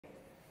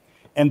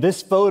And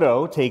this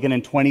photo, taken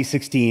in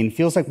 2016,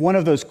 feels like one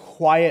of those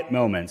quiet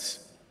moments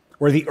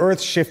where the earth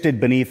shifted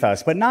beneath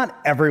us, but not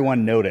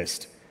everyone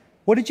noticed.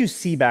 What did you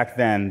see back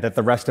then that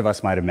the rest of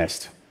us might have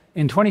missed?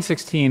 In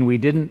 2016, we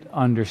didn't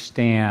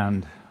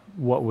understand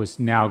what was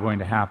now going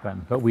to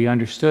happen, but we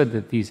understood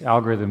that these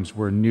algorithms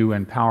were new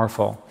and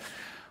powerful.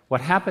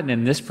 What happened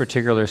in this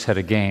particular set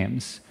of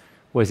games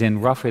was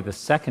in roughly the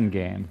second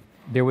game,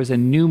 there was a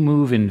new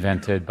move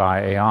invented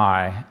by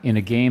AI in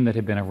a game that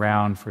had been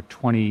around for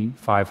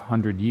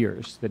 2,500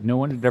 years that no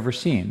one had ever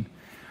seen.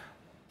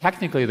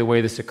 Technically, the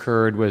way this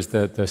occurred was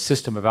that the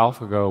system of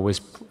AlphaGo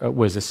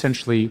was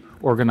essentially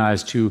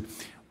organized to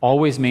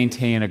always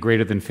maintain a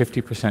greater than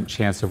 50%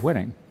 chance of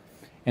winning.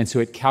 And so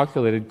it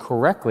calculated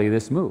correctly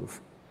this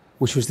move,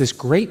 which was this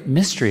great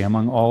mystery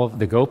among all of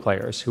the Go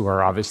players, who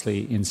are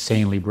obviously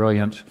insanely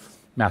brilliant,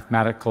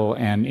 mathematical,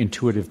 and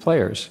intuitive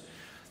players.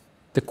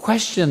 The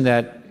question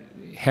that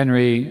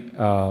Henry,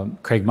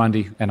 Craig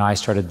Mundy, and I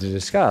started to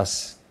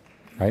discuss,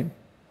 right,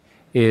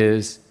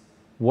 is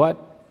what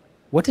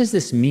does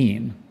this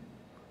mean?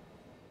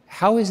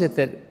 How is it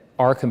that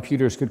our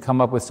computers could come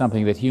up with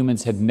something that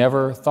humans had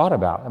never thought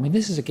about? I mean,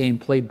 this is a game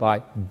played by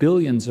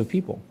billions of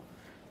people.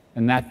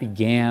 And that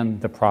began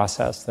the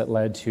process that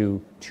led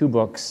to 2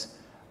 books,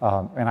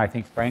 and I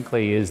think,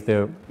 frankly, is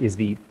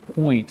the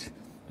point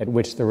at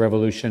which the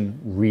revolution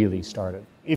really started.